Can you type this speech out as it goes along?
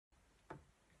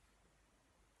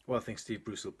Well, I think Steve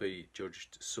Bruce will be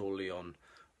judged solely on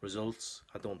results.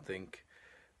 I don't think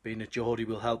being a Geordie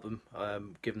will help him,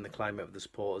 given the climate of the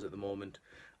supporters at the moment.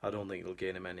 I don't think it'll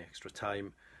gain him any extra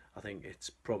time. I think it's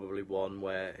probably one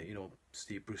where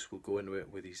Steve Bruce will go into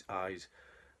it with his eyes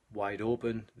wide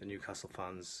open. The Newcastle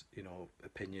fans,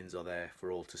 opinions are there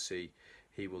for all to see.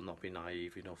 He will not be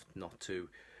naive enough not to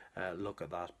look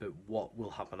at that. But what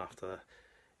will happen after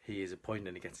he is appointed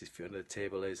and he gets his foot under the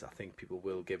table is, I think people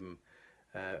will give him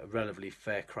a relatively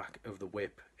fair crack of the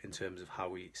whip in terms of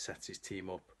how he sets his team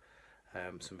up.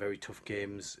 Some very tough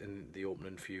games in the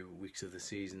opening few weeks of the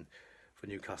season for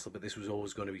Newcastle, but this was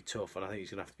always going to be tough, and I think he's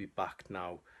going to have to be backed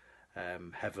now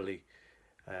heavily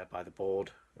by the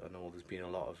board. I know there's been a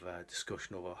lot of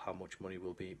discussion over how much money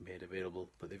will be made available,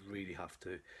 but they really have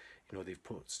to, they've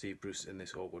put Steve Bruce in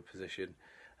this awkward position.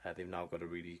 They've now got to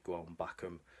really go out and back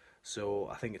him. So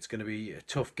I think it's going to be a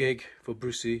tough gig for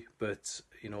Brucey, but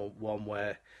one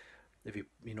where if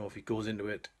he goes into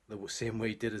it the same way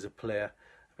he did as a player,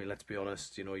 I mean, let's be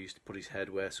honest, he used to put his head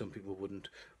where some people wouldn't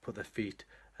put their feet.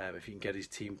 If he can get his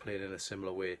team playing in a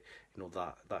similar way,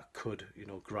 that could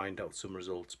grind out some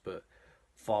results, but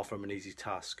far from an easy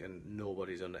task, and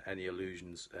nobody's under any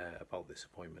illusions about this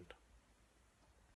appointment.